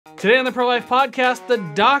Today on the Pro-Life Podcast, the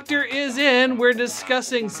doctor is in. We're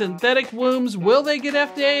discussing synthetic wombs. Will they get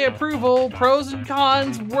FDA approval? Pros and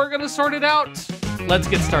cons. We're going to sort it out. Let's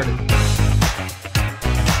get started.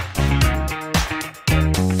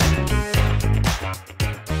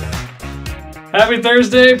 Happy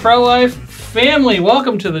Thursday, Pro-Life family.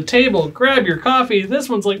 Welcome to the table. Grab your coffee. This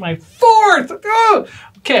one's like my fourth. Oh!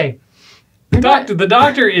 Okay. The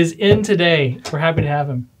doctor is in today. We're happy to have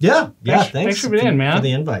him. Thanks for being in, man. For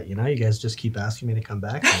the invite. You know, you guys just keep asking me to come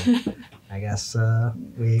back. So I guess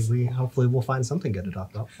we hopefully we'll find something good to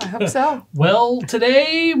talk about. I hope so. Well,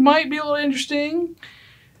 today might be a little interesting.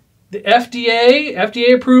 The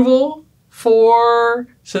FDA approval for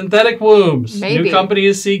synthetic wombs. Maybe. New company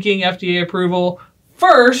is seeking FDA approval.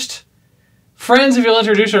 First, friends, if you'll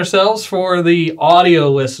introduce ourselves for the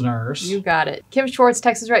audio listeners. You got it. Kim Schwartz,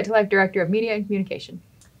 Texas Right to Life Director of Media and Communication.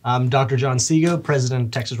 I'm Dr. John Sego, President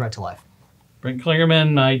of Texas Right to Life. Brent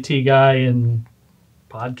Klingerman, IT guy and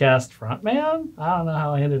podcast frontman. I don't know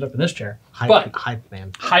how I ended up in this chair. Hype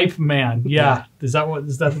man. Hype man, yeah. Is that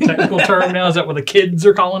the technical term now? Is that what the kids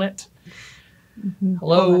are calling it? Mm-hmm.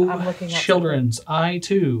 Hello, I'm looking at children's. I,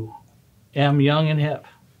 too, am young and hip.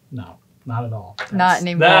 No, not at all. Not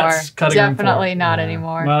anymore. That's cutting room Definitely floor. not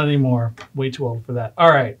anymore. Not anymore. Way too old for that. All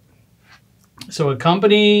right. So a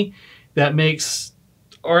company that makes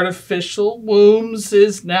artificial wombs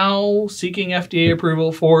is now seeking FDA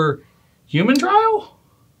approval for human trial?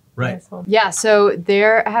 Right. Yeah, so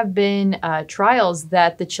there have been trials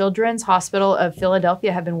that the Children's Hospital of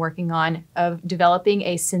Philadelphia have been working on of developing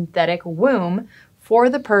a synthetic womb for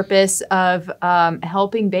the purpose of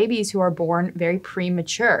helping babies who are born very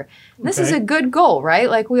premature. This is a good goal, right?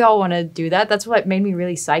 Like, we all want to do that. That's what made me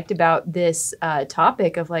really psyched about this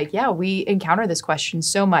topic of like, yeah, we encounter this question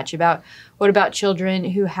so much about what about children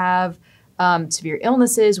who have severe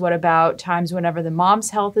illnesses? What about times whenever the mom's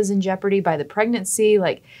health is in jeopardy by the pregnancy?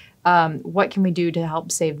 Like, what can we do to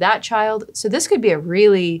help save that child? So this could be a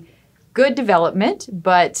really good development,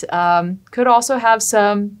 but could also have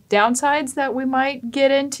some downsides that we might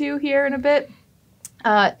get into here in a bit.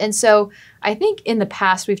 And so I think in the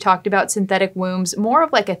past we've talked about synthetic wombs more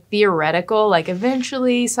of like a theoretical, like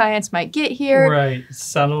eventually science might get here. Right.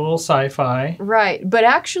 Sound a little sci-fi. Right. But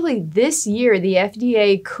actually this year, the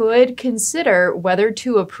FDA could consider whether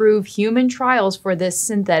to approve human trials for this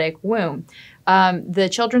synthetic womb. The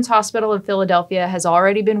Children's Hospital of Philadelphia has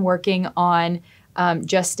already been working on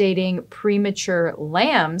gestating premature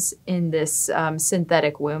lambs in this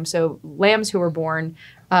synthetic womb. So lambs who were born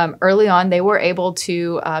early on, they were able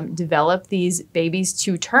to develop these babies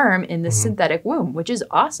to term in the synthetic womb, which is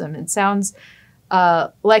awesome. It sounds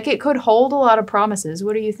like it could hold a lot of promises.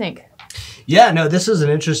 What do you think? Yeah, no, this is an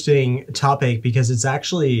interesting topic because it's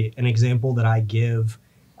actually an example that I give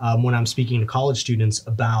when I'm speaking to college students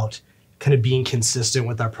about kind of being consistent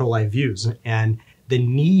with our pro-life views and the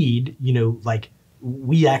need,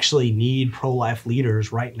 we actually need pro-life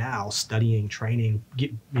leaders right now studying, training,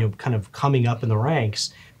 kind of coming up in the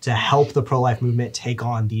ranks to help the pro-life movement take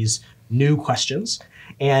on these new questions.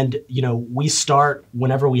 And, we start,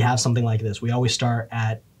 whenever we have something like this, we always start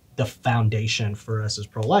at the foundation for us as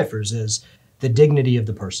pro-lifers is the dignity of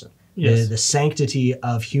the person, the sanctity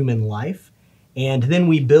of human life. And then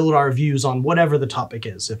we build our views on whatever the topic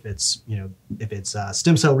is, if it's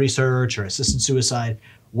stem cell research or assisted suicide,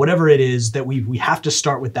 whatever it is, that we have to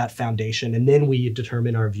start with that foundation, and then we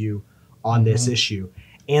determine our view on this issue.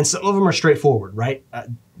 And some of them are straightforward, right?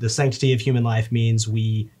 The sanctity of human life means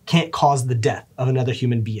we can't cause the death of another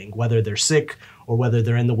human being, whether they're sick or whether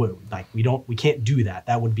they're in the womb. Like we can't do that.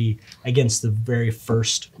 That would be against the very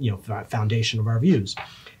first, foundation of our views.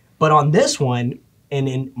 But on this one, and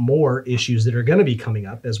in more issues that are going to be coming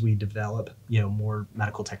up as we develop, more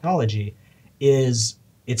medical technology, is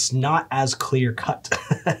it's not as clear cut.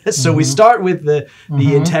 So we start with the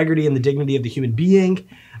integrity and the dignity of the human being,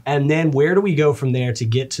 and then where do we go from there to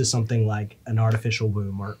get to something like an artificial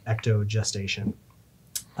womb or ectogestation?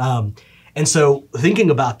 And so thinking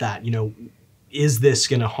about that, is this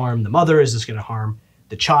going to harm the mother? Is this going to harm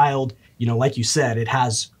the child? Like you said, it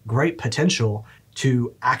has great potential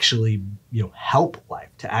to actually, help life,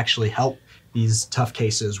 to actually help these tough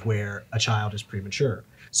cases where a child is premature.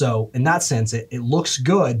 So in that sense, it looks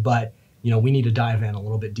good, but, we need to dive in a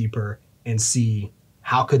little bit deeper and see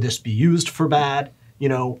how could this be used for bad?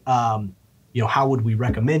 How would we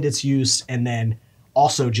recommend its use? And then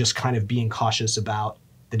also just kind of being cautious about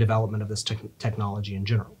the development of this technology in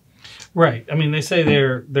general. Right. I mean, they say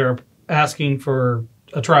they're asking for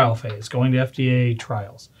a trial phase, going to FDA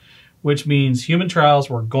trials, which means human trials,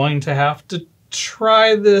 we're going to have to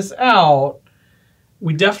try this out.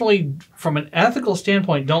 we definitely, from an ethical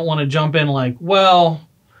standpoint, don't want to jump in like, well,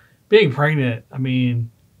 being pregnant, I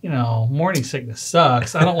mean, you know, morning sickness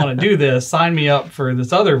sucks. I don't want to do this. Sign me up for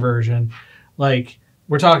this other version. Like,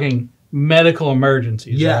 we're talking medical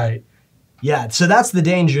emergencies, right? Yeah, so that's the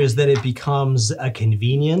danger, is that it becomes a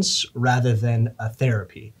convenience rather than a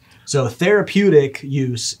therapy. So therapeutic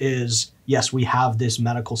use is, yes, we have this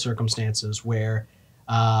medical circumstances where,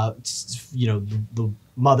 you know, the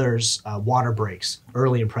mother's water breaks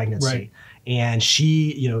early in pregnancy, Right. and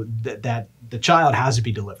she, you know, that the child has to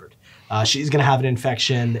be delivered. She's going to have an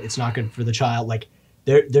infection. It's not good for the child. Like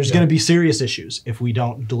there's going to be serious issues if we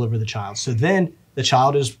don't deliver the child. So then the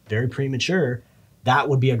child is very premature. That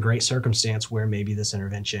would be a great circumstance where maybe this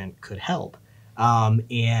intervention could help.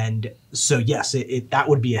 And so, yes, that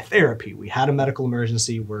would be a therapy. We had a medical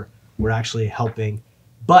emergency. We're actually helping.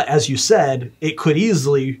 But as you said, it could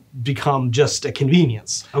easily become just a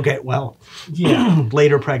convenience. Okay, well,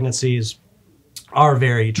 later pregnancies are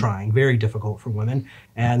very trying, very difficult for women.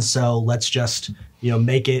 And so let's just, you know,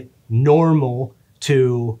 make it normal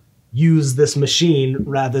to use this machine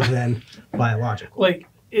rather than biological. Like,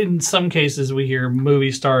 in some cases, we hear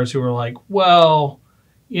movie stars who are like, well,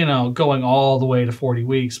 you know, going all the way to 40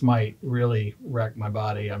 weeks might really wreck my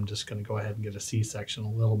body. I'm just going to go ahead and get a C-section a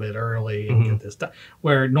little bit early and get this done.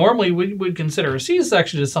 Where normally we would consider a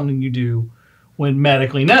C-section as something you do when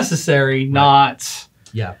medically necessary, not,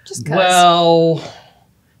 Just 'cause. well,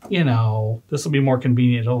 you know, this will be more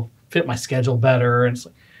convenient. It'll fit my schedule better.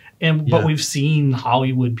 But we've seen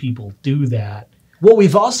Hollywood people do that. Well,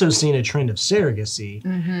 we've also seen a trend of surrogacy,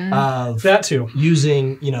 of That too.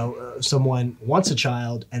 using, you know, someone wants a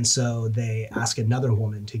child, and so they ask another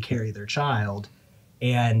woman to carry their child,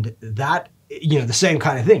 and that, you know, the same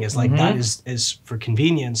kind of thing is like that is for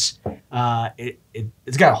convenience.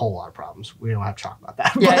 It's got a whole lot of problems. We don't have to talk about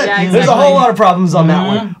that. Yeah, But yeah, there's a whole exactly. lot of problems on that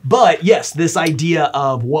one. But yes, this idea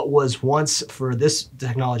of what was once, for this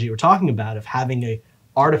technology we're talking about, of having a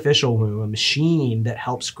artificial womb, a machine that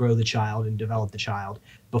helps grow the child and develop the child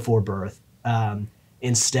before birth,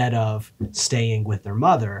 instead of staying with their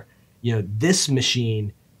mother, you know, this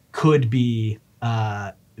machine could be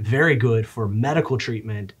very good for medical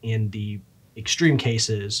treatment in the extreme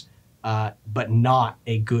cases, but not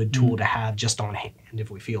a good tool to have just on hand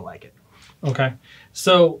if we feel like it. Okay.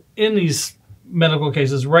 So in these medical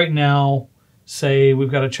cases right now, say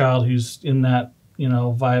we've got a child who's in that, you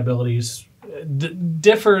know, viabilities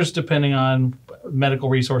differs depending on medical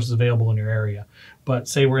resources available in your area. But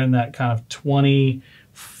say we're in that kind of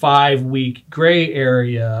 25-week gray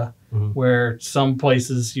area where some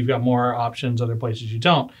places you've got more options, other places you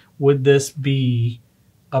don't. Would this be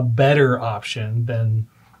a better option than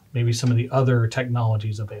maybe some of the other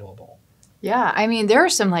technologies available? Yeah, I mean, there are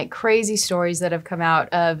some like crazy stories that have come out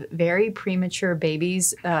of very premature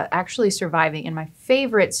babies actually surviving. And my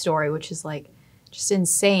favorite story, which is like just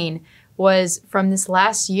insane, was from this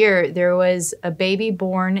last year. There was a baby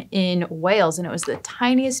born in Wales, and it was the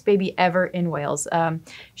tiniest baby ever in Wales.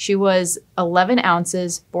 She was 11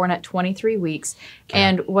 ounces, born at 23 weeks.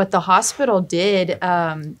 And what the hospital did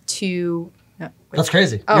to... That's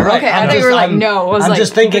crazy. Oh, okay. I thought you were like, no. I was I'm like,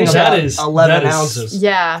 just thinking about that is 11 ounces.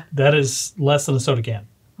 yeah. That is less than a soda can.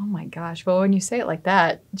 Oh my gosh. Well, when you say it like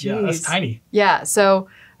that, geez. Yeah, that's tiny. Yeah. So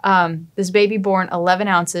this baby born 11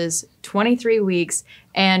 ounces, 23 weeks.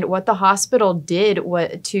 And what the hospital did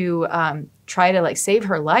to try to like save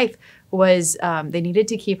her life was they needed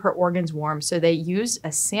to keep her organs warm. So they used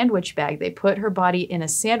a sandwich bag. They put her body in a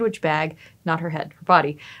sandwich bag, not her head, her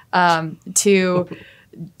body, to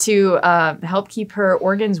help keep her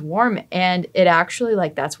organs warm. And it actually,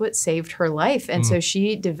 like, that's what saved her life. And so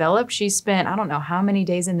she spent, I don't know how many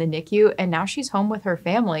days in the NICU, and now she's home with her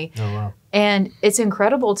family. Oh, wow. And it's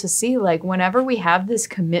incredible to see, like, whenever we have this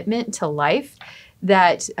commitment to life,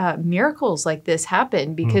 that miracles like this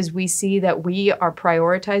happen, because we see that we are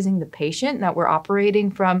prioritizing the patient, that we're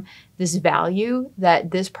operating from this value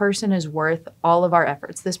that this person is worth all of our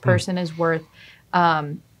efforts. This person is worth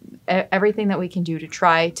everything that we can do to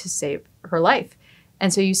try to save her life.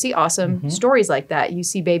 And so you see awesome stories like that. You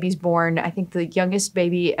see babies born. I think the youngest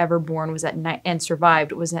baby ever born was and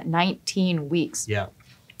survived was at 19 weeks. Yeah.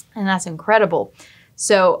 And that's incredible.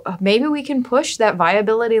 So maybe we can push that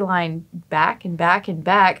viability line back and back and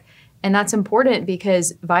back. And that's important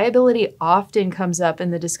because viability often comes up in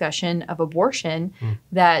the discussion of abortion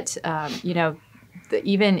that,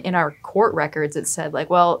 even in our court records, it said like,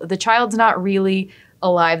 well, the child's not really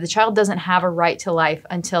alive. The child doesn't have a right to life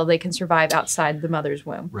until they can survive outside the mother's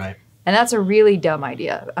womb. Right. And that's a really dumb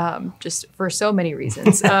idea, just for so many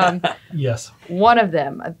reasons. Yes. One of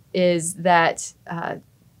them is that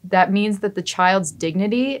that means that the child's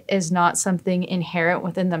dignity is not something inherent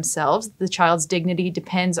within themselves. The child's dignity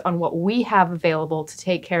depends on what we have available to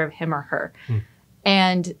take care of him or her.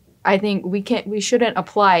 And I think we shouldn't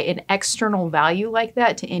apply an external value like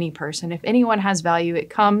that to any person. If anyone has value, it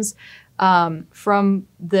comes from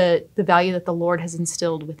the value that the Lord has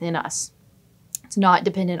instilled within us. It's not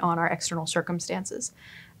dependent on our external circumstances.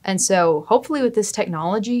 And so hopefully with this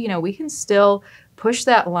technology, you know, we can still push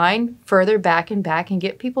that line further back and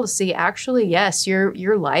get people to see, actually, yes,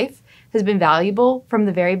 your life has been valuable from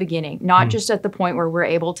the very beginning, not just at the point where we're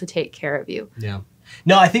able to take care of you. Yeah.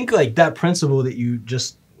 No, I think like that principle that you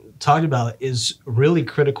just talked about is really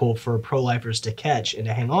critical for pro-lifers to catch and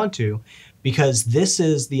to hang on to, because this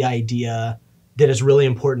is the idea that is really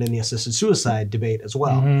important in the assisted suicide debate as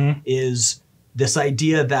well, is this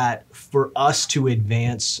idea that for us to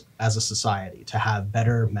advance as a society, to have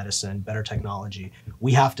better medicine, better technology,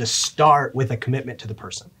 we have to start with a commitment to the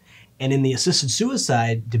person. And in the assisted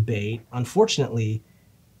suicide debate, unfortunately,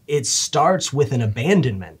 it starts with an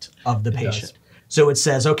abandonment of the patient. So it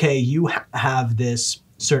says, okay, you have this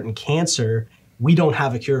certain cancer, we don't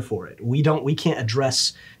have a cure for it. We can't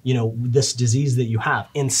address, you know, this disease that you have.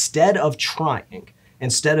 Instead of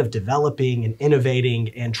developing and innovating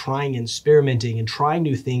and trying and experimenting and trying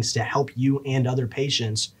new things to help you and other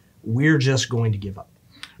patients, we're just going to give up.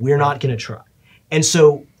 We're not going to try. And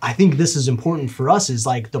so I think this is important for us, is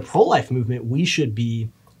like the pro-life movement, we should be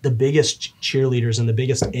the biggest cheerleaders and the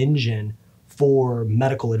biggest engine for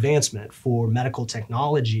medical advancement, for medical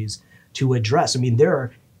technologies to address. I mean, there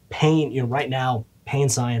are pain, you know, right now, pain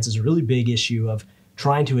science is a really big issue of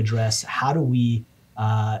trying to address how do we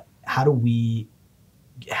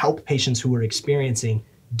help patients who are experiencing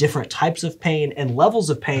different types of pain and levels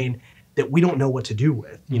of pain that we don't know what to do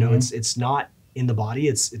with. You know, it's not in the body,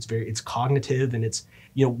 it's cognitive, and it's,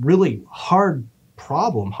 you know, really hard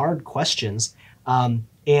questions.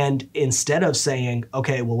 And instead of saying,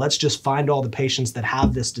 okay, well, let's just find all the patients that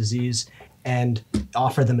have this disease and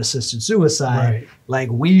offer them assisted suicide, like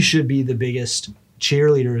we should be the biggest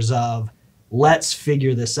cheerleaders of, let's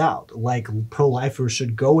figure this out. Like pro-lifers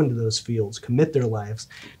should go into those fields, commit their lives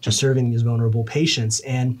to serving these vulnerable patients.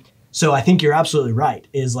 And so I think you're absolutely right,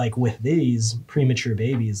 is like with these premature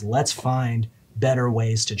babies, let's find better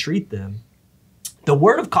ways to treat them. The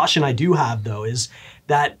word of caution I do have, though, is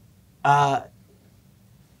that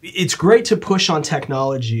it's great to push on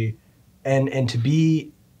technology and to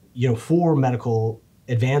be, you know, for medical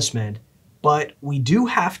advancement, but we do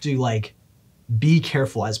have to like be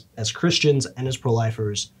careful as Christians and as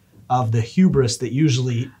pro-lifers of the hubris that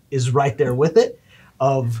usually is right there with it,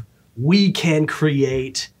 of we can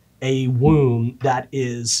create a womb that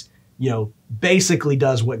is, you know, basically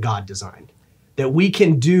does what God designed, that we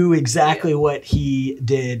can do exactly what he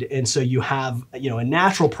did. And so you have, you know, a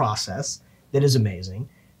natural process that is amazing,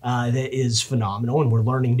 that is phenomenal, and we're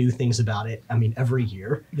learning new things about it. I mean, every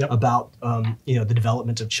year about you know, the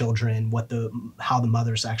development of children, how the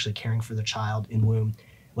mother's actually caring for the child in womb.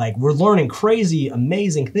 Like we're learning crazy,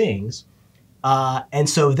 amazing things, and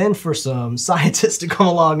so then for some scientists to come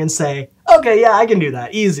along and say, "Okay, yeah, I can do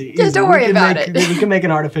that, easy. Just don't worry about it. We can make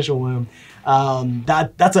an artificial womb."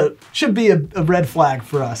 Should be a red flag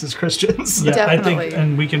for us as Christians. Yeah, Definitely. I think,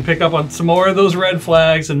 and we can pick up on some more of those red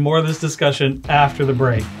flags and more of this discussion after the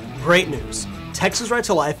break. Great news. Texas Right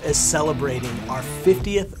to Life is celebrating our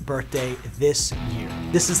 50th birthday this year.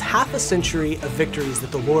 This is half a century of victories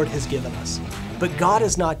that the Lord has given us, but God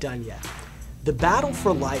is not done yet. The battle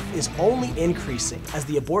for life is only increasing as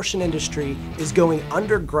the abortion industry is going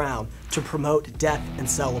underground to promote death and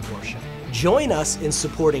sell abortion. Join us in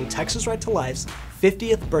supporting Texas Right to Life's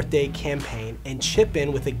 50th birthday campaign and chip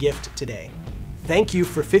in with a gift today. Thank you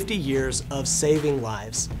for 50 years of saving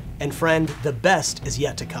lives. And friend, the best is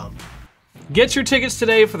yet to come. Get your tickets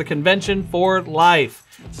today for the Convention for Life.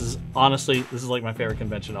 This is like my favorite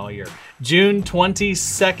convention all year. June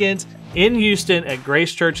 22nd in Houston at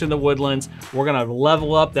Grace Church in the Woodlands. We're going to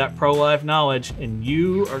level up that pro-life knowledge, and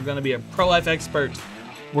you are going to be a pro-life expert.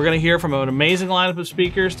 We're going to hear from an amazing lineup of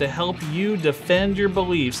speakers to help you defend your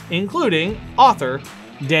beliefs, including author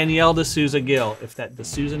Danielle D'Souza Gill. If that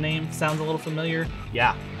D'Souza name sounds a little familiar,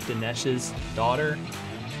 yeah, Dinesh's daughter.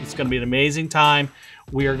 It's going to be an amazing time.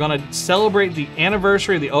 We are going to celebrate the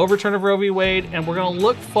anniversary of the overturn of Roe v. Wade, and we're going to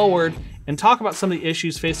look forward and talk about some of the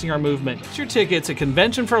issues facing our movement. Get your tickets at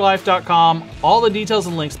conventionforlife.com. All the details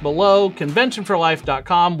and links below,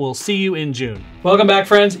 conventionforlife.com. We'll see you in June. Welcome back,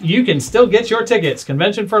 friends. You can still get your tickets.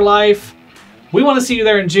 Convention for Life. We want to see you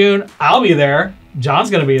there in June. I'll be there. John's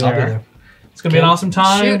going to be there. I'll be there. It's It's going to be an awesome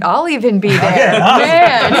time. Shoot, I'll even be there. Okay,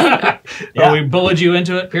 Man. Yeah. We bullied you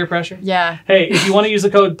into it, peer pressure. Yeah. Hey, if you want to use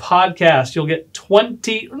the code podcast, you'll get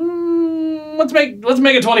 20. Let's make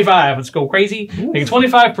it 25. Let's go crazy. Make it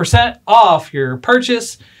 25% off your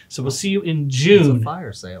purchase. So we'll see you in It's June. a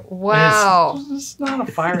fire sale. Wow. It's not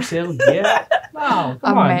a fire sale yet. No, come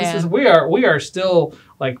Oh, on. man. This is we are still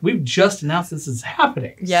like we've just announced this is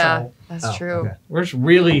happening. Yeah, So that's true. Okay. we're just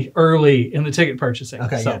really early in the ticket purchasing.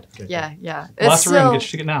 Okay, so good. Yeah, yeah. lots of room. Get your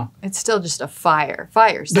ticket now. It's still just a fire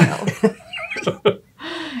sale.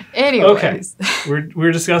 Anyways.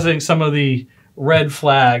 We're discussing some of the red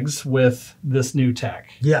flags with this new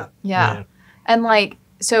tech. Yeah. Yeah. And like,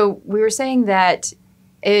 so we were saying that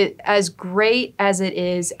it, as great as it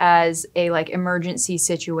is as a like emergency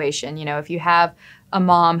situation, you know, if you have a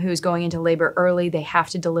mom who's going into labor early, they have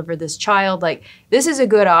to deliver this child. Like, this is a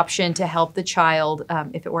good option to help the child,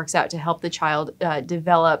 if it works out, to help the child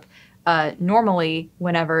develop normally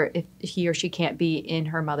whenever if he or she can't be in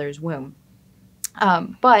her mother's womb.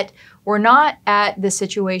 But we're not at the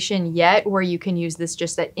situation yet where you can use this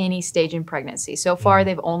just at any stage in pregnancy. So far,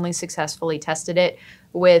 they've only successfully tested it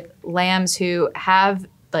with lambs who have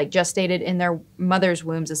like gestated in their mother's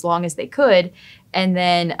wombs as long as they could, and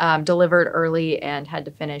then delivered early and had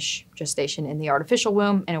to finish gestation in the artificial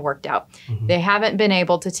womb, and it worked out. They haven't been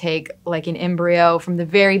able to take like an embryo from the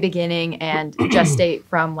very beginning and gestate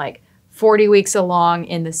from like 40 weeks along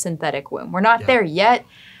in the synthetic womb. We're not there yet.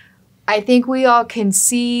 I think we all can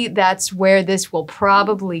see that's where this will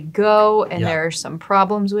probably go, and there are some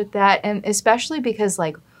problems with that, and especially because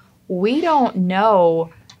like we don't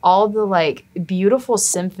know all the like beautiful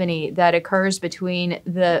symphony that occurs between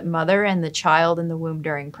the mother and the child in the womb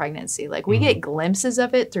during pregnancy. Like we get glimpses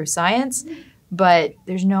of it through science, but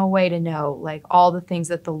there's no way to know like all the things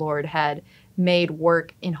that the Lord had made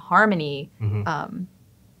work in harmony,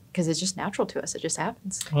 because it's just natural to us. It just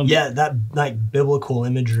happens. Yeah, that like biblical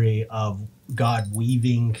imagery of God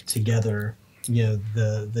weaving together, you know,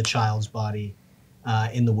 the child's body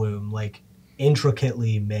in the womb, like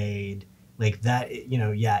intricately made, like that. You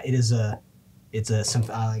know, yeah, it's a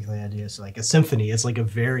I like the idea. It's like a symphony. It's like a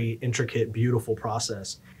very intricate, beautiful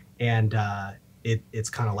process, and it's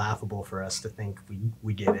kind of laughable for us to think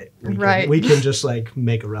we get it. We can just like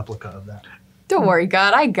make a replica of that. Don't worry,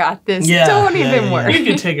 God, I got this. Yeah, Don't even worry. We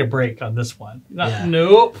can take a break on this one. Yeah.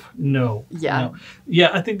 No. Yeah. Yeah,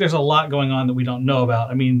 I think there's a lot going on that we don't know about.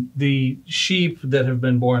 I mean, the sheep that have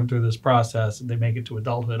been born through this process, they make it to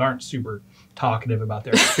adulthood, aren't super talkative about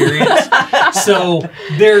their experience. So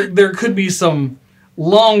there could be some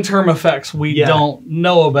long-term effects we don't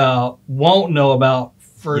know about, won't know about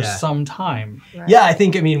for some time. Right. Yeah, I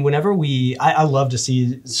think, I mean, whenever I love to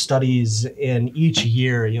see studies in each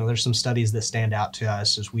year, you know, there's some studies that stand out to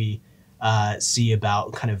us as we see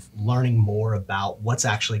about kind of learning more about what's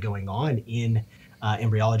actually going on in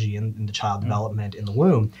embryology and in the child development in the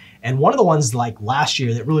womb. And one of the ones like last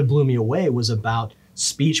year that really blew me away was about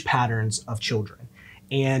speech patterns of children.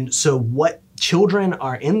 And so what children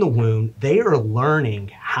are in the womb, they are learning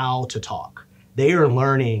how to talk. They are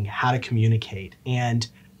learning how to communicate, and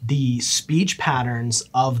the speech patterns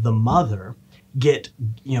of the mother get,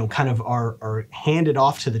 you know, kind of are handed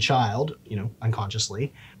off to the child, you know,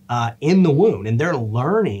 unconsciously in the womb, and they're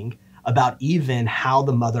learning about even how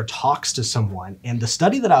the mother talks to someone. And the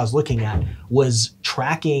study that I was looking at was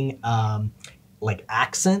tracking like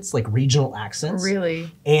accents, like regional accents. Really?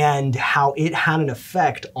 And how it had an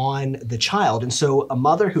effect on the child. And so a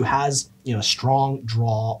mother who has, you know, a strong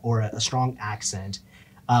drawl or a strong accent,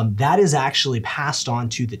 that is actually passed on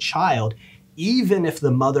to the child, even if the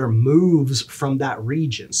mother moves from that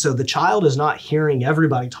region. So the child is not hearing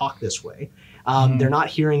everybody talk this way. They're not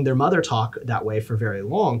hearing their mother talk that way for very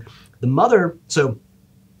long. The mother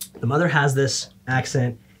has this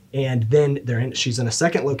accent, and then she's in a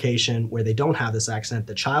second location where they don't have this accent.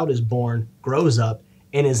 The child is born, grows up,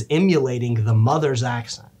 and is emulating the mother's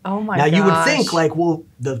accent. Oh my gosh. Now you would think like, well,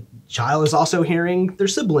 the child is also hearing their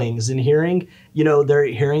siblings and hearing, you know, they're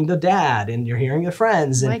hearing the dad and you're hearing the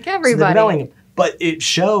friends. And like everybody. So but it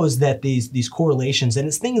shows that these correlations, and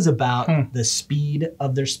it's things about the speed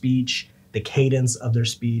of their speech, the cadence of their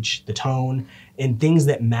speech, the tone, and things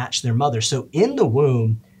that match their mother. So in the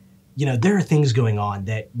womb, you know, there are things going on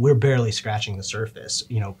that we're barely scratching the surface,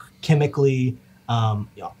 you know, chemically,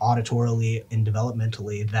 auditorily, and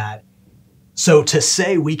developmentally, that So to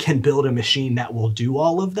say we can build a machine that will do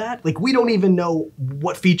all of that, like we don't even know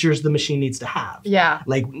what features the machine needs to have. Yeah.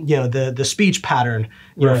 Like, the speech pattern,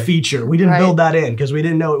 Right. feature. We didn't Right. build that in because we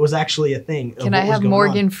didn't know it was actually a thing. Can I have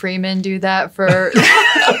Morgan Freeman do that for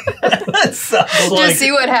So, Like, just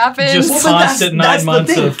see what happens? just but constant 9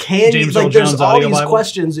 months of James Earl there's Jones all audio these Bible?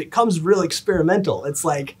 questions. It comes real experimental. It's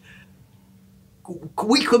like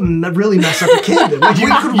we could really mess up a kid.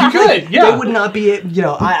 You could, yeah. They would not be,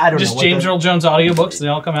 I don't Just know. James Earl Jones audiobooks, they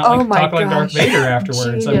all come out Oh like my talk like Darth gosh. Vader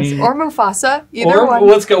afterwards. I Genius. mean, Or Mufasa, either or one.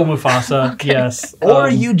 let's go Mufasa. Yes. Or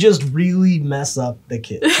you just really mess up the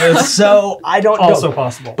kid. So I don't also know.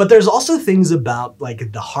 possible. But there's also things about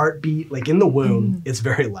like the heartbeat, like in the womb, it's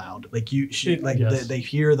very loud. Like Yes. they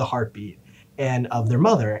hear the heartbeat and of their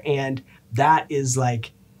mother, and that is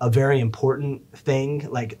like a very important thing.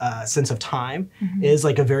 Like sense of time is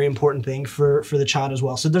like a very important thing for the child as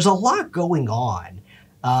well. So there's a lot going on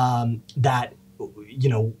that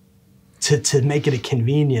to make it a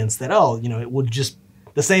convenience that it would just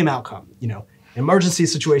the same outcome. Emergency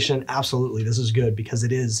situation, absolutely, this is good because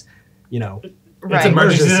it is It's Right. an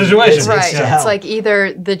emergency Emergency. situation. It's Right. to help. It's like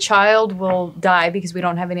either the child will die because we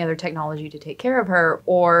don't have any other technology to take care of her,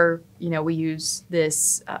 or, we use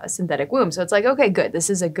this synthetic womb. So it's like, okay, good. This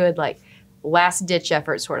is a good, like, last ditch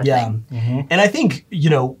effort sort of thing. And I think,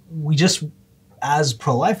 we just, as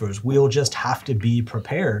pro-lifers, we'll just have to be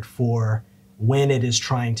prepared for when it is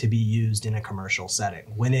trying to be used in a commercial setting.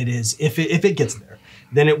 When it is, if it gets there,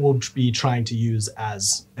 then it will be trying to use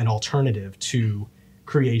as an alternative to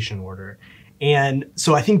creation order. And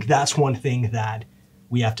so I think that's one thing that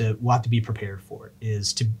we'll have to be prepared for,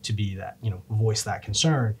 is to be that, voice that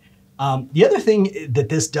concern. The other thing that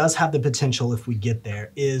this does have the potential, if we get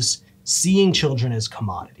there, is seeing children as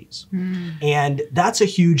commodities. And that's a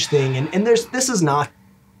huge thing. And this is not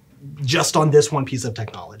just on this one piece of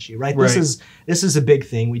technology, right? Right. This is a big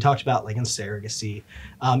thing. We talked about like in surrogacy,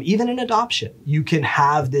 even in adoption, you can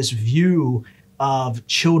have this view of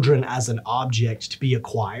children as an object to be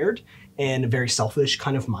acquired, and a very selfish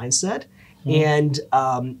kind of mindset. And,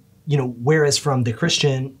 whereas from the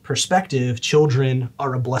Christian perspective, children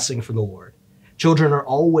are a blessing from the Lord. Children are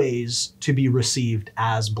always to be received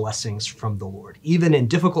as blessings from the Lord, even in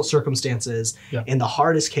difficult circumstances, in the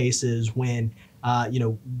hardest cases when,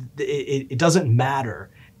 it doesn't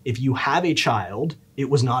matter. If you have a child, it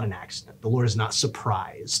was not an accident. The Lord is not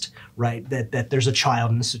surprised, right, that there's a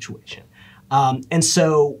child in the situation. And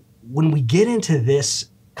so when we get into this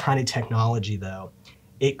kind of technology, though,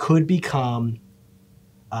 it could become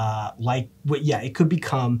it could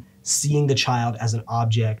become seeing the child as an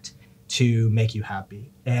object to make you happy,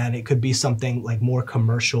 and it could be something like more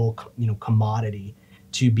commercial, commodity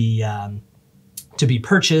to be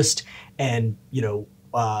purchased and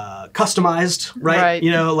customized, right?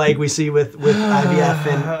 Like we see with IVF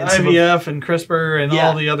and IVF and CRISPR and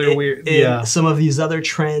all the other weird some of these other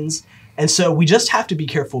trends. And so we just have to be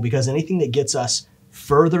careful, because anything that gets us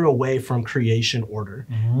further away from creation order,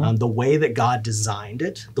 the way that God designed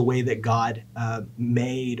it, the way that God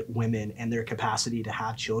made women and their capacity to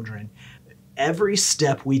have children, every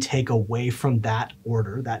step we take away from that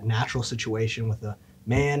order, that natural situation with a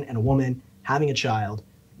man and a woman having a child,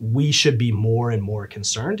 we should be more and more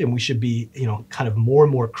concerned, and we should be, kind of more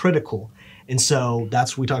and more critical. And so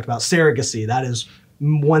we talked about surrogacy. That is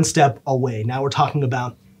one step away. Now we're talking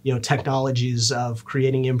about technologies of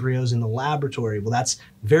creating embryos in the laboratory. Well, that's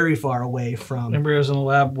very far away from embryos in the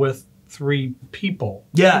lab with 3 people.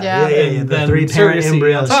 The Then 3 parent surrogacy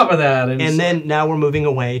embryos. on top of that. And then now we're moving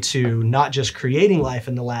away to not just creating life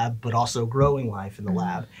in the lab, but also growing life in the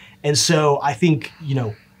lab. And so I think,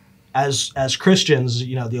 as Christians,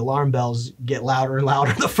 the alarm bells get louder and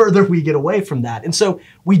louder the further we get away from that. And so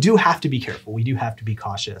we do have to be careful. We do have to be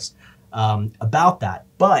cautious about that.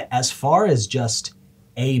 But as far as just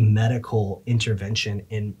a medical intervention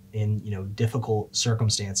in difficult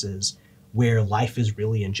circumstances where life is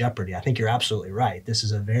really in jeopardy, I think you're absolutely right. This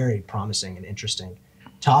is a very promising and interesting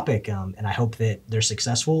topic, and I hope that they're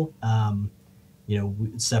successful.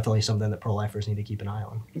 It's definitely something that pro-lifers need to keep an eye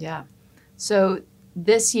on. Yeah. So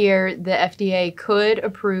this year, the FDA could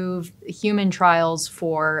approve human trials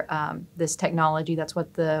for this technology. That's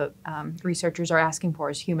what the researchers are asking for,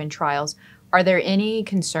 is human trials. Are there any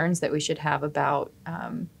concerns that we should have about,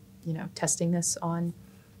 testing this on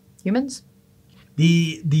humans?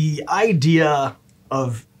 The idea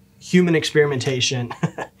of human experimentation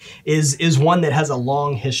is one that has a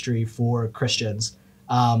long history for Christians.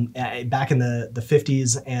 Back in the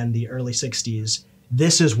 50s and the early 60s,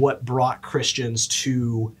 this is what brought Christians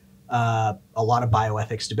to a lot of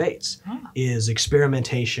bioethics debates, is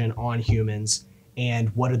experimentation on humans. and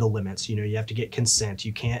what are the limits. You have to get consent.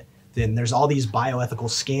 You can't. Then there's all these bioethical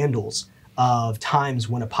scandals of times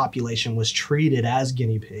when a population was treated as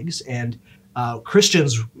guinea pigs, and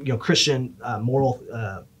Christians, Christian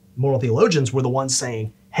moral theologians were the ones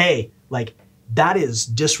saying, hey, like, that is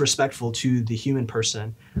disrespectful to the human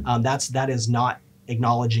person. That is not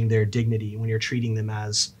acknowledging their dignity when you're treating them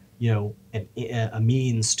as, a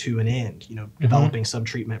means to an end, developing some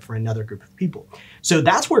treatment for another group of people. So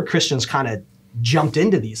that's where Christians kind of jumped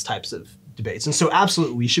into these types of debates. And so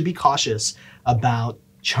absolutely, we should be cautious about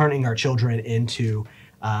turning our children into,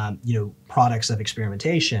 products of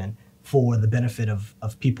experimentation for the benefit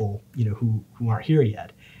of people, who aren't here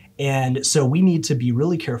yet. And so we need to be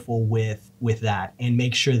really careful with that and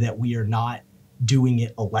make sure that we are not doing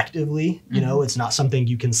it electively. It's not something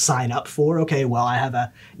you can sign up for. Okay, well, I have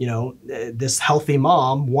this healthy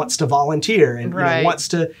mom wants to volunteer and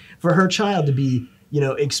wants for her child to be,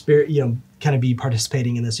 kind of be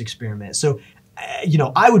participating in this experiment. So,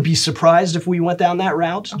 I would be surprised if we went down that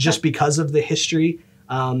route just because of the history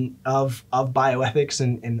of bioethics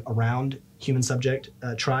and around human subject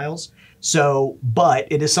trials. So, but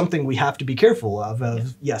it is something we have to be careful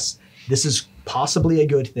of. Yes, this is possibly a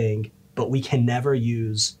good thing, but we can never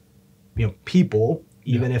use, people,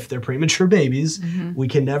 even if they're premature babies, we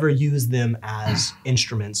can never use them as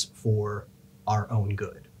instruments for our own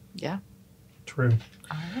good. Yeah. True.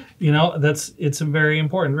 It's a very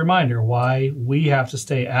important reminder why we have to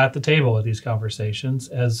stay at the table at these conversations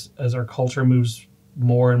as our culture moves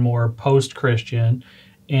more and more post-Christian,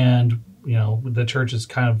 and the church has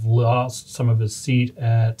kind of lost some of its seat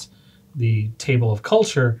at the table of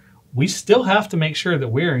culture. We still have to make sure that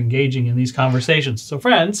we're engaging in these conversations. So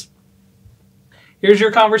friends, here's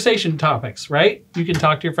your conversation topics, right? You can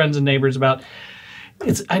talk to your friends and neighbors about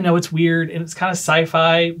I know it's weird and it's kind of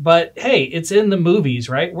sci-fi, but hey, it's in the movies,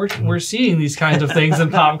 right? We're seeing these kinds of things in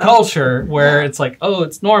pop culture where it's like, oh,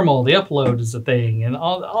 it's normal. The upload is a thing and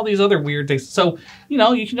all these other weird things. So,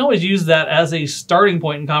 you can always use that as a starting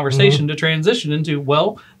point in conversation to transition into,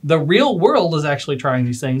 well, the real world is actually trying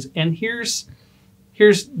these things. And here's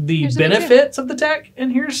the benefits of the tech,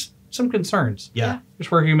 and here's some concerns. Yeah. Here's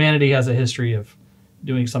where humanity has a history of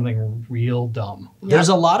doing something real dumb. There's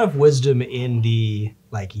a lot of wisdom in the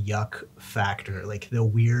yuck factor, the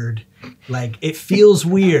weird, it feels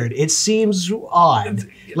weird. It seems odd.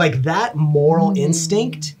 That moral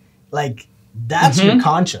instinct, that's your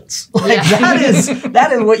conscience. That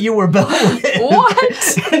is what you were built with.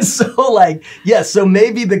 What? And so so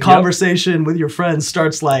maybe the conversation with your friends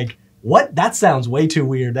starts what? That sounds way too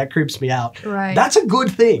weird. That creeps me out. Right. That's a good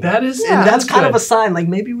thing. That is, and that's kind of a sign.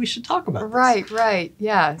 Maybe we should talk about this. Right.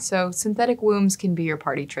 Yeah. So synthetic wombs can be your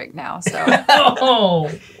party trick now. So.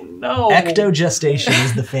 Oh no. Ectogestation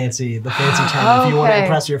is the fancy term if you want to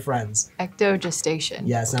impress your friends. Ectogestation.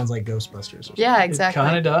 Yeah, it sounds like Ghostbusters or something. Yeah, exactly. It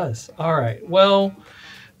kind of does. All right. Well,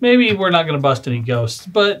 maybe we're not going to bust any ghosts,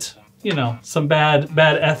 but some bad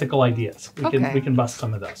ethical ideas. We can bust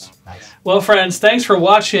some of those. Nice. Well, friends, thanks for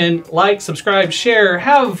watching. Like, subscribe, share.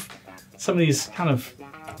 Have some of these kind of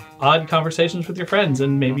odd conversations with your friends,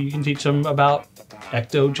 and maybe you can teach them about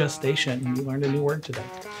ectogestation. You learned a new word today.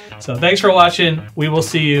 So thanks for watching. We will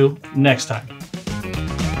see you next time.